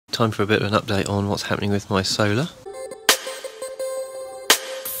time for a bit of an update on what's happening with my solar.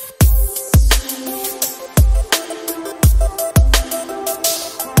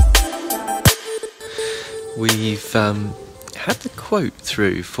 We've had the quote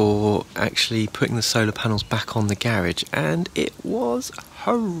through for actually putting the solar panels back on the garage, and it was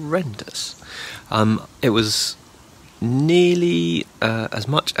horrendous. It was nearly as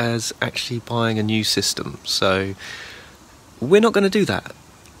much as actually buying a new system, so we're not going to do that.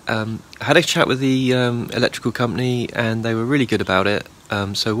 I had a chat with the electrical company and they were really good about it,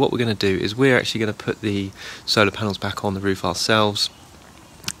 so what we're going to do is we're actually going to put the solar panels back on the roof ourselves.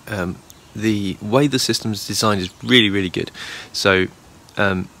 The way the system is designed is really good, so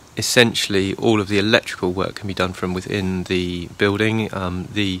essentially all of the electrical work can be done from within the building.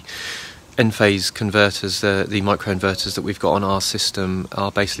 The N-phase converters, the microinverters that we've got on our system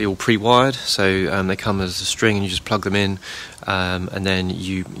are basically all pre-wired, so they come as a string and you just plug them in, and then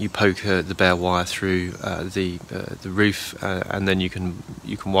you poke the bare wire through the roof, and then you can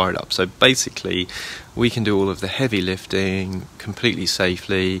wire it up. So basically we can do all of the heavy lifting completely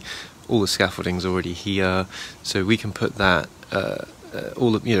safely. All the scaffolding's already here, so we can put that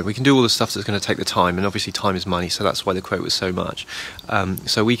we can do all the stuff that's going to take the time, and obviously time is money, so that's why the quote was so much.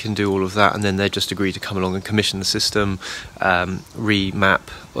 So we can do all of that, and then they just agree to come along and commission the system, remap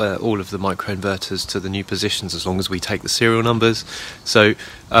all of the microinverters to the new positions, as long as we take the serial numbers. So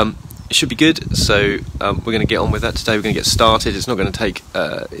it should be good. So we're going to get on with that today. We're going to get started. It's not going to take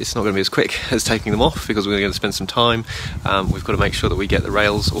it's not going to be as quick as taking them off, because we're going to spend some time. We've got to make sure that we get the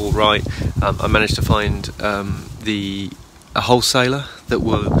rails all right. I managed to find a wholesaler that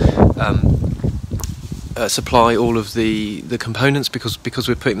will supply all of the components, because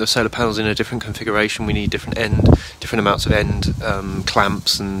we're putting the solar panels in a different configuration. We need different amounts of end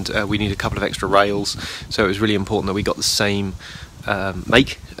clamps, and we need a couple of extra rails, so it was really important that we got the same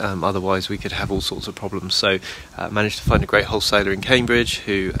make, otherwise we could have all sorts of problems. So managed to find a great wholesaler in Cambridge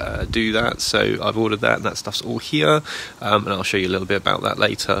who do that, so I've ordered that, and that stuff's all here, and I'll show you a little bit about that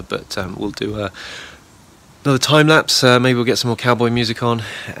later, but we'll do another time lapse. Maybe we'll get some more cowboy music on,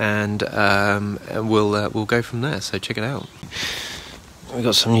 and we'll go from there. So check it out. We've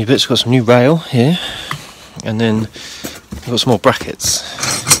got some new bits. We've got some new rail here, and then we've got some more brackets.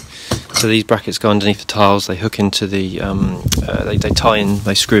 So these brackets go underneath the tiles. They hook into the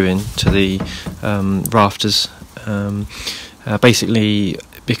they screw in to the rafters. Basically,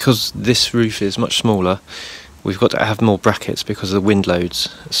 because this roof is much smaller, we've got to have more brackets because of the wind loads.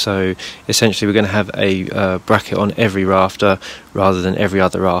 So essentially we're going to have a bracket on every rafter rather than every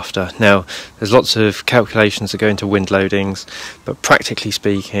other rafter. Now there's lots of calculations that go into wind loadings, but practically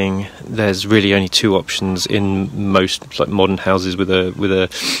speaking there's really only two options in most modern houses with a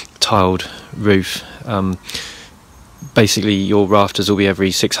tiled roof. Basically your rafters will be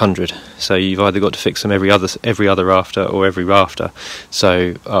every 600, so you've either got to fix them every other rafter or every rafter.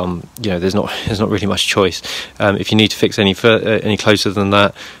 So there's not really much choice. If you need to fix any closer than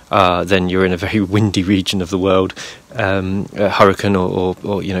that, then you're in a very windy region of the world, a hurricane or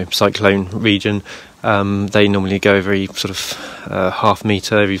cyclone region. They normally go every sort of half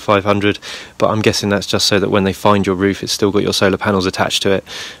metre, every 500, but I'm guessing that's just so that when they find your roof it's still got your solar panels attached to it.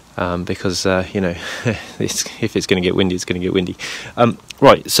 Because if it's going to get windy, it's going to get windy.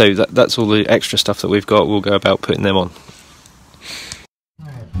 Right, so that's all the extra stuff that we've got. We'll go about putting them on.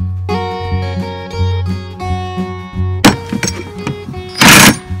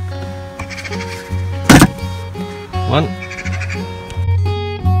 One.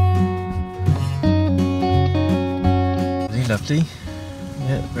 Lovely.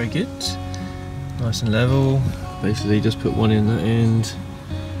 Yeah, very good. Nice and level. Basically just put one in that end,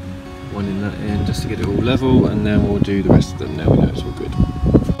 one in that end, just to get it all level, and then we'll do the rest of them. Now we know it's all good.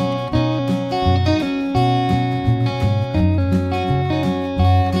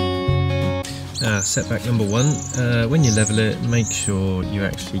 Setback number one, when you level it, make sure you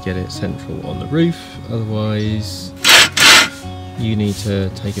actually get it central on the roof, otherwise you need to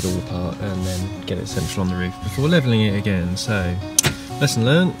take it all apart and then get it central on the roof before leveling it again. So, lesson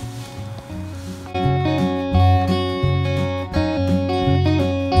learned.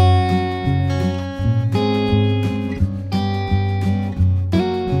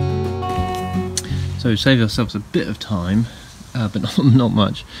 So save yourselves a bit of time, but not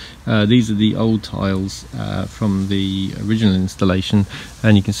much. These are the old tiles from the original installation,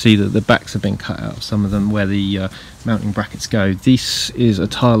 and you can see that the backs have been cut out of some of them where the mounting brackets go. This is a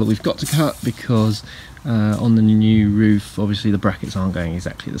tile that we've got to cut because on the new roof, obviously the brackets aren't going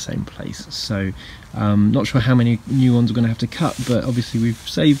exactly the same place, so not sure how many new ones we're going to have to cut, but obviously we've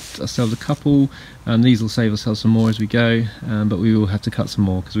saved ourselves a couple. These will save ourselves some more as we go, but we will have to cut some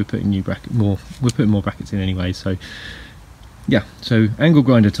more because we're putting more brackets in anyway. So yeah, so angle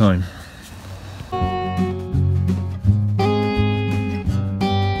grinder time.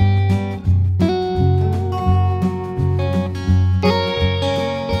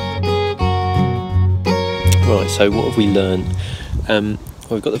 Right, so what have we learned? Well,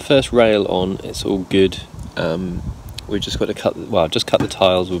 we've got the first rail on, it's all good. We've just got to just cut the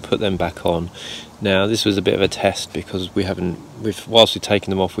tiles, we'll put them back on. Now this was a bit of a test because whilst we've taken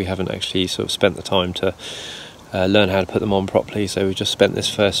them off, we haven't actually sort of spent the time to learn how to put them on properly. So we just spent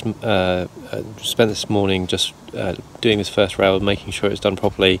this morning just doing this first rail, making sure it's done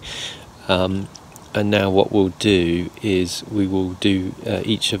properly. And now what we'll do is we will do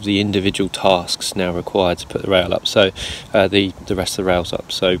each of the individual tasks now required to put the rail up, so the rest of the rails up.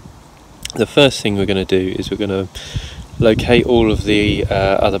 So the first thing we're going to do is we're going to locate all of the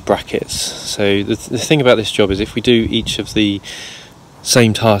other brackets. So the thing about this job is if we do each of the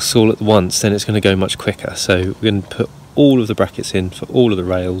same tasks all at once, then it's going to go much quicker. So we're going to put all of the brackets in for all of the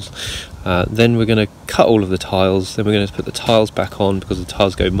rails, then we're going to cut all of the tiles, then we're going to put the tiles back on because the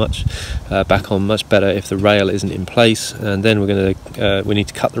tiles go back on much better if the rail isn't in place, and then we need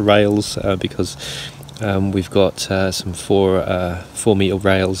to cut the rails because we've got some 4 metre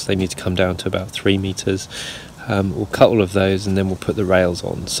rails. They need to come down to about 3 metres. We'll cut all of those and then we'll put the rails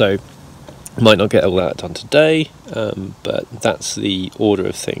on. So might not get all that done today, but that's the order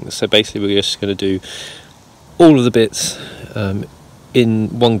of things. So basically we're just going to do all of the bits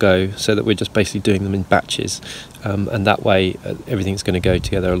in one go, so that we're just basically doing them in batches, and that way everything's going to go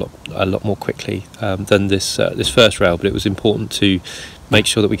together a lot more quickly than this first rail. But it was important to make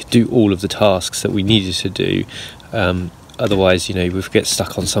sure that we could do all of the tasks that we needed to do. Otherwise, you know, if we get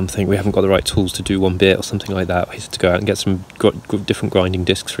stuck on something, we haven't got the right tools to do one bit or something like that, we have to go out and get some different grinding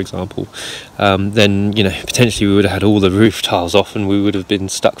discs, for example, then, you know, potentially we would have had all the roof tiles off and we would have been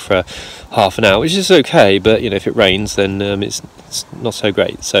stuck for half an hour, which is okay, but, you know, if it rains, then it's not so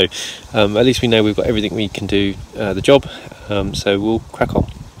great. So at least we know we've got everything we can do the job, so we'll crack on.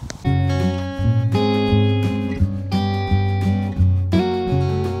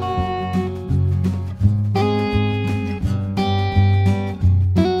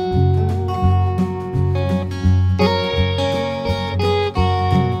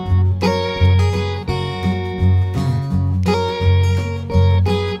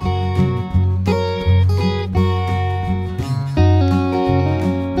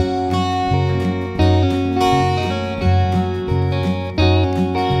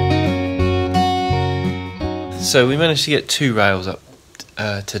 So we managed to get 2 rails up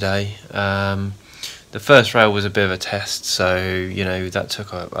today. The first rail was a bit of a test, so, you know, that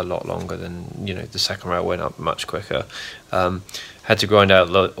took a lot longer than, you know, the second rail went up much quicker. Had to grind out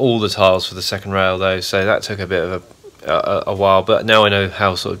all the tiles for the second rail though, so that took a bit of a while, but now I know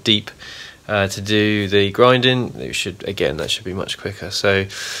how sort of deep to do the grinding. That should be much quicker. So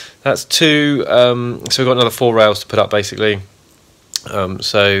that's 2. So we've got another 4 rails to put up basically.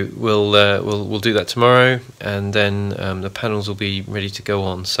 So we'll do that tomorrow, and then the panels will be ready to go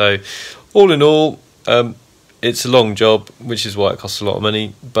on. So all in all, it's a long job, which is why it costs a lot of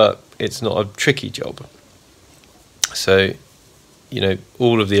money, but it's not a tricky job. So, you know,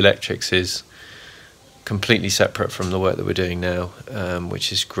 all of the electrics is completely separate from the work that we're doing now,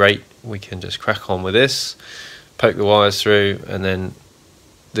 which is great. We can just crack on with this, poke the wires through, and then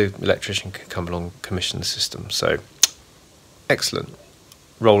the electrician can come along and commission the system. So excellent.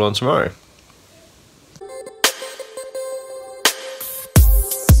 Roll on tomorrow.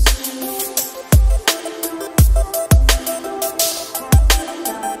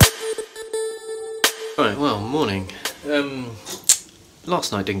 Right, well, morning.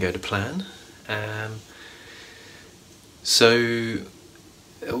 Last night didn't go to plan. So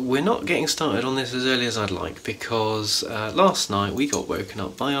we're not getting started on this as early as I'd like, because last night we got woken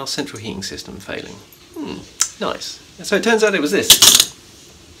up by our central heating system failing. Nice. So it turns out it was this,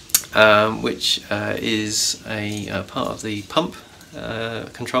 which is a part of the pump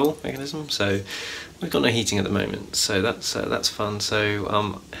control mechanism. So we've got no heating at the moment, so that's fun.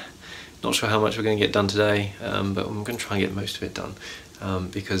 So not sure how much we're going to get done today, but I'm going to try and get most of it done,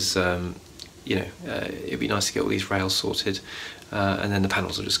 because you know, it'd be nice to get all these rails sorted, and then the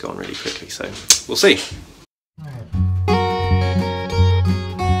panels will just go on really quickly. So we'll see.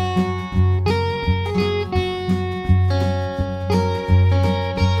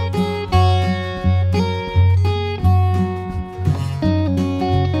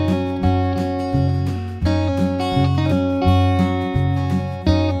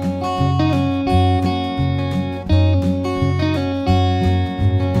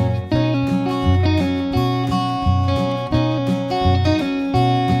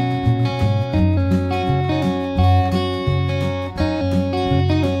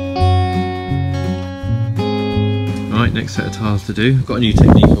 next set of tiles to do. I've got a new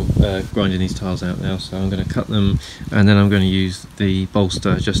technique of grinding these tiles out now, so I'm going to cut them and then I'm going to use the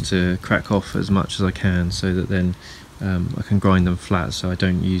bolster just to crack off as much as I can, so that then I can grind them flat, so I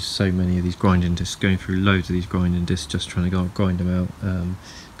don't use so many of these grinding discs, going through loads of these grinding discs just trying to grind them out,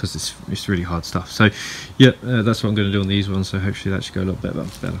 because it's really hard stuff. So yeah, that's what I'm going to do on these ones, so hopefully that should go a lot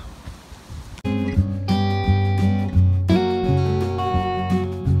better.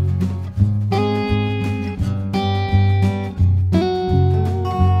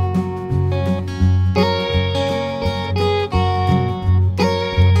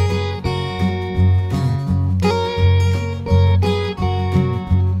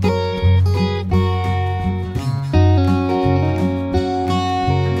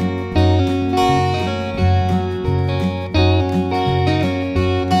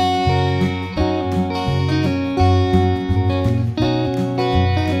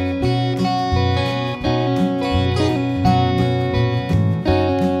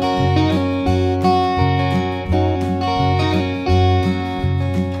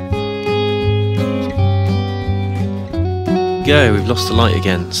 We've lost the light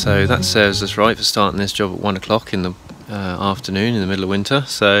again, so that serves us right for starting this job at 1 o'clock in the afternoon in the middle of winter.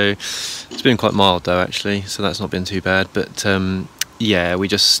 So it's been quite mild though actually, so that's not been too bad, but yeah, we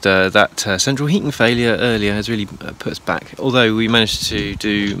just that central heating failure earlier has really put us back, although we managed to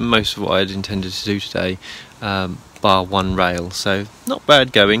do most of what I had intended to do today, bar one rail, so not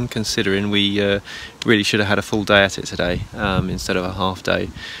bad going considering we really should have had a full day at it today, instead of a half day,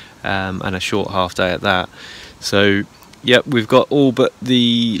 and a short half day at that. So yep, we've got all but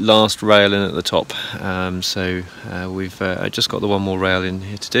the last rail in at the top, so we've just got the one more rail in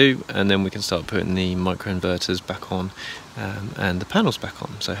here to do, and then we can start putting the microinverters back on and the panels back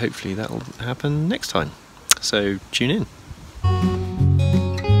on, so hopefully that will happen next time, so tune in.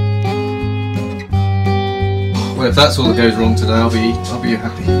 Well, if that's all that goes wrong today, I'll be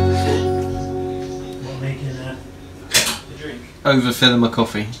happy. Making a drink? Overfilling my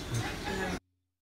coffee.